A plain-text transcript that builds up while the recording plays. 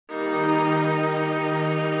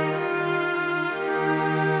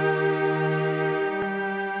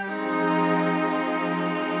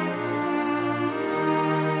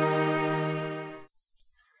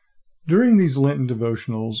During these Lenten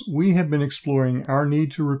devotionals, we have been exploring our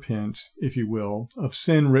need to repent, if you will, of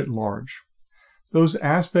sin writ large, those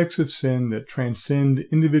aspects of sin that transcend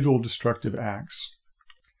individual destructive acts.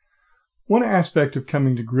 One aspect of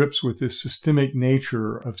coming to grips with this systemic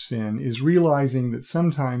nature of sin is realizing that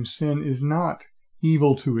sometimes sin is not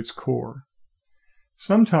evil to its core.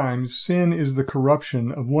 Sometimes sin is the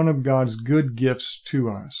corruption of one of God's good gifts to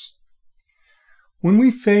us. When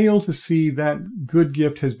we fail to see that good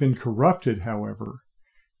gift has been corrupted, however,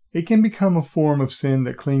 it can become a form of sin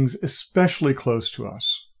that clings especially close to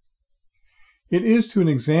us. It is to an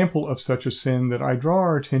example of such a sin that I draw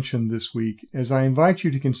our attention this week as I invite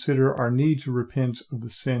you to consider our need to repent of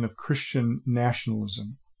the sin of Christian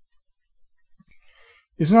nationalism.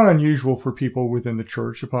 It's not unusual for people within the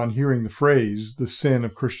church, upon hearing the phrase, the sin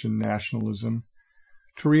of Christian nationalism,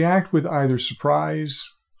 to react with either surprise,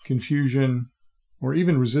 confusion, or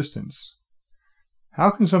even resistance.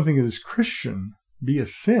 How can something that is Christian be a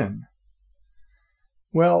sin?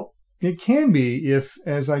 Well, it can be if,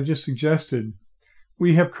 as I just suggested,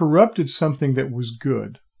 we have corrupted something that was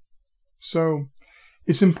good. So,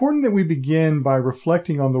 it's important that we begin by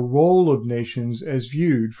reflecting on the role of nations as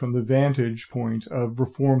viewed from the vantage point of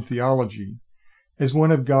Reformed theology, as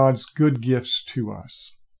one of God's good gifts to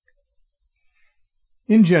us.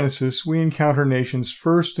 In Genesis, we encounter nations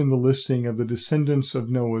first in the listing of the descendants of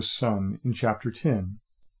Noah's son in chapter 10.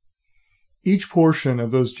 Each portion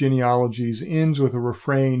of those genealogies ends with a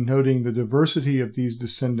refrain noting the diversity of these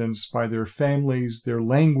descendants by their families, their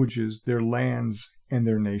languages, their lands, and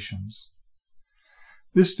their nations.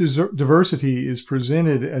 This diversity is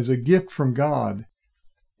presented as a gift from God,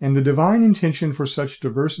 and the divine intention for such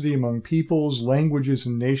diversity among peoples, languages,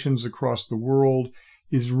 and nations across the world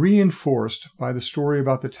is reinforced by the story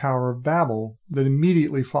about the Tower of Babel that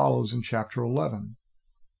immediately follows in chapter 11.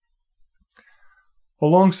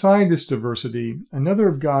 Alongside this diversity, another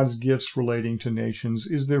of God's gifts relating to nations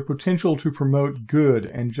is their potential to promote good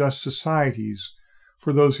and just societies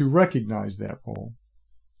for those who recognize that role.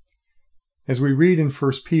 As we read in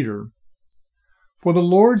 1 Peter, "For the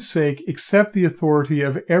Lord's sake accept the authority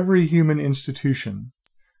of every human institution,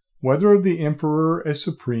 whether of the emperor as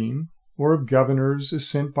supreme, or of governors as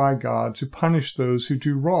sent by God to punish those who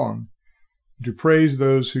do wrong, and to praise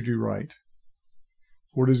those who do right.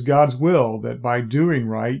 For it is God's will that by doing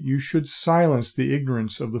right you should silence the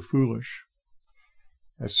ignorance of the foolish.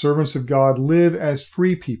 As servants of God, live as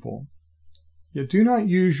free people, yet do not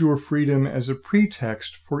use your freedom as a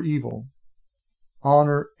pretext for evil.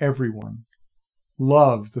 Honor everyone.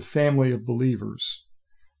 Love the family of believers.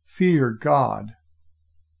 Fear God.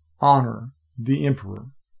 Honor the emperor."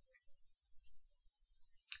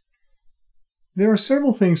 There are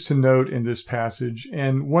several things to note in this passage,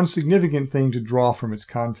 and one significant thing to draw from its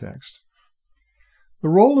context. The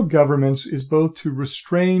role of governments is both to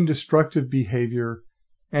restrain destructive behavior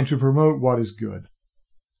and to promote what is good.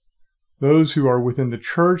 Those who are within the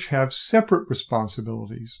church have separate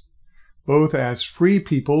responsibilities, both as free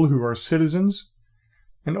people who are citizens,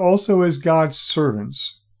 and also as God's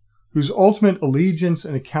servants, whose ultimate allegiance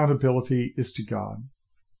and accountability is to God.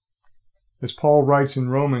 As Paul writes in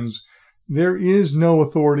Romans, there is no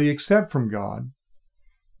authority except from God,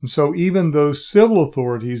 and so even those civil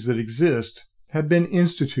authorities that exist have been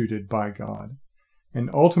instituted by God, and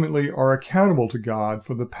ultimately are accountable to God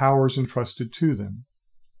for the powers entrusted to them.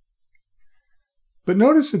 But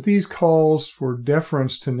notice that these calls for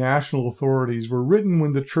deference to national authorities were written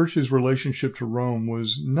when the church's relationship to Rome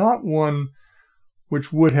was not one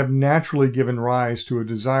which would have naturally given rise to a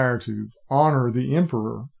desire to honor the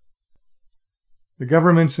emperor. The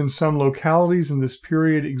governments in some localities in this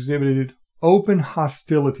period exhibited open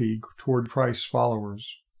hostility toward Christ's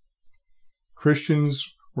followers.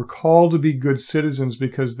 Christians were called to be good citizens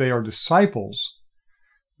because they are disciples,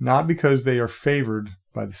 not because they are favored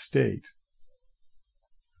by the state.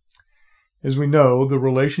 As we know, the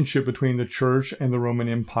relationship between the church and the Roman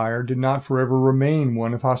Empire did not forever remain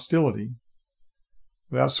one of hostility.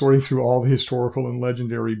 Without sorting through all the historical and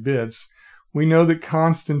legendary bits, we know that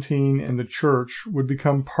Constantine and the church would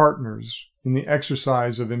become partners in the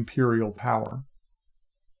exercise of imperial power.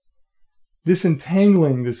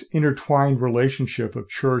 Disentangling this intertwined relationship of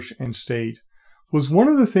church and state was one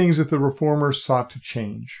of the things that the Reformers sought to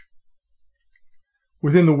change.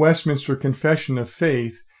 Within the Westminster Confession of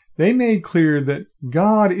Faith, they made clear that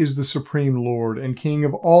God is the supreme Lord and King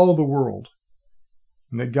of all the world,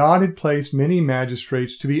 and that God had placed many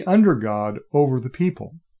magistrates to be under God over the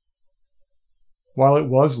people. While it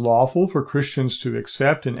was lawful for Christians to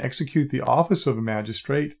accept and execute the office of a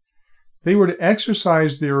magistrate, they were to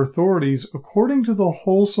exercise their authorities according to the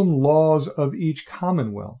wholesome laws of each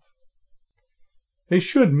commonwealth. They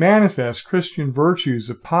should manifest Christian virtues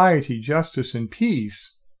of piety, justice, and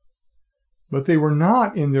peace, but they were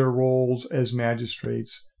not in their roles as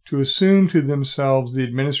magistrates to assume to themselves the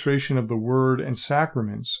administration of the word and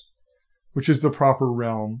sacraments, which is the proper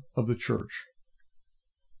realm of the Church.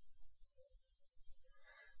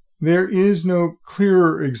 There is no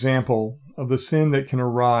clearer example of the sin that can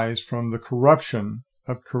arise from the corruption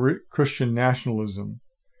of Christian nationalism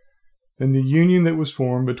than the union that was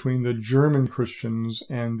formed between the German Christians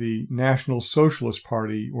and the National Socialist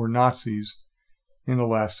Party, or Nazis, in the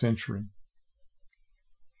last century.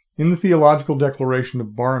 In the Theological Declaration of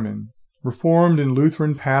Barmen, Reformed and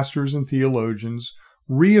Lutheran pastors and theologians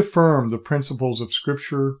reaffirmed the principles of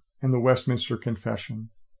Scripture and the Westminster Confession.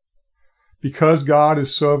 Because God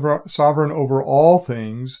is sovereign over all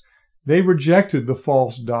things, they rejected the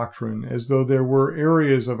false doctrine as though there were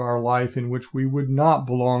areas of our life in which we would not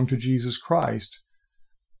belong to Jesus Christ,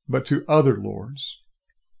 but to other lords.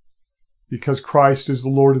 Because Christ is the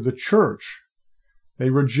Lord of the Church, they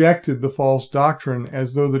rejected the false doctrine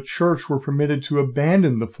as though the Church were permitted to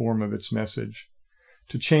abandon the form of its message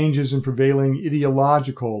to changes in prevailing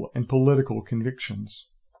ideological and political convictions.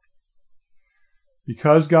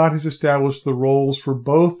 Because God has established the roles for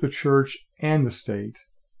both the Church and the state,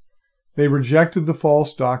 they rejected the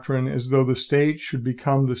false doctrine as though the state should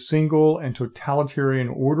become the single and totalitarian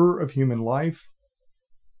order of human life,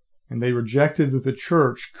 and they rejected that the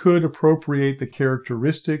Church could appropriate the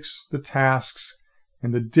characteristics, the tasks,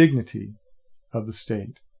 and the dignity of the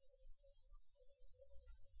state.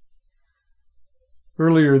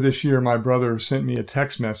 Earlier this year, my brother sent me a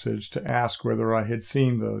text message to ask whether I had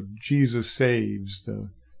seen the Jesus Saves, the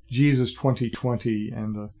Jesus 2020,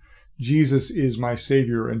 and the Jesus is my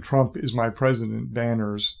Savior and Trump is my President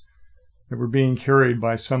banners that were being carried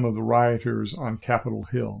by some of the rioters on Capitol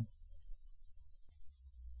Hill.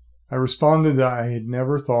 I responded that I had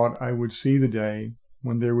never thought I would see the day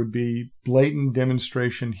when there would be blatant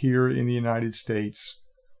demonstration here in the United States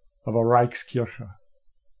of a Reichskirche,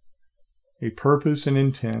 a purpose and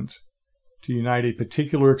intent to unite a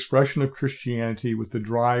particular expression of Christianity with the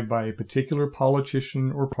drive by a particular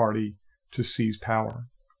politician or party to seize power.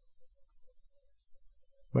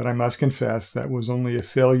 But I must confess that was only a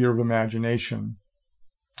failure of imagination,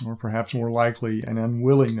 or perhaps more likely an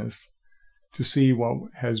unwillingness to see what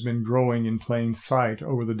has been growing in plain sight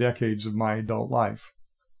over the decades of my adult life.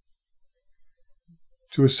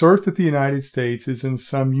 To assert that the United States is in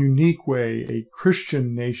some unique way a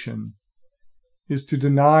Christian nation is to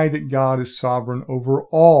deny that God is sovereign over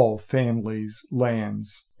all families,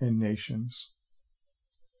 lands, and nations.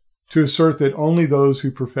 To assert that only those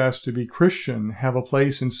who profess to be Christian have a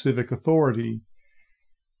place in civic authority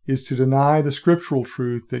is to deny the scriptural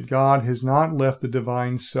truth that God has not left the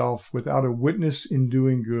divine self without a witness in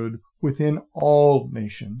doing good within all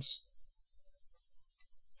nations.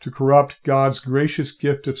 To corrupt God's gracious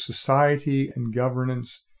gift of society and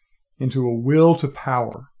governance into a will to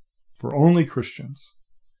power for only Christians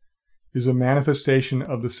is a manifestation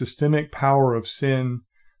of the systemic power of sin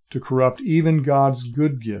to corrupt even God's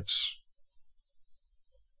good gifts,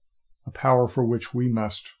 a power for which we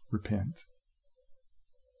must repent.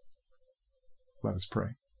 Let us pray.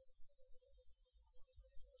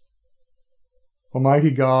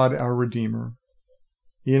 Almighty God, our Redeemer,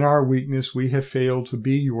 in our weakness we have failed to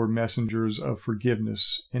be your messengers of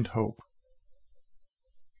forgiveness and hope.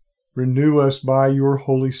 Renew us by your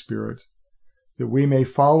Holy Spirit, that we may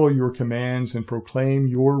follow your commands and proclaim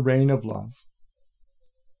your reign of love.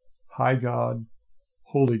 High God,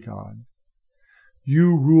 holy God,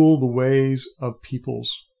 you rule the ways of peoples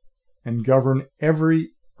and govern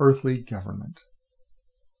every earthly government.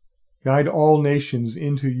 Guide all nations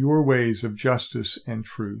into your ways of justice and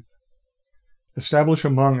truth. Establish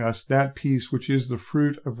among us that peace which is the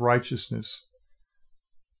fruit of righteousness,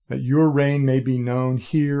 that your reign may be known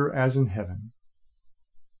here as in heaven.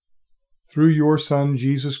 Through your Son,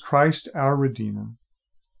 Jesus Christ, our Redeemer,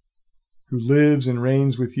 who lives and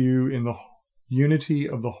reigns with you in the unity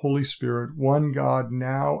of the Holy Spirit, one God,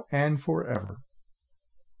 now and forever.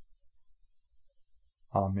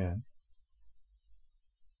 Amen.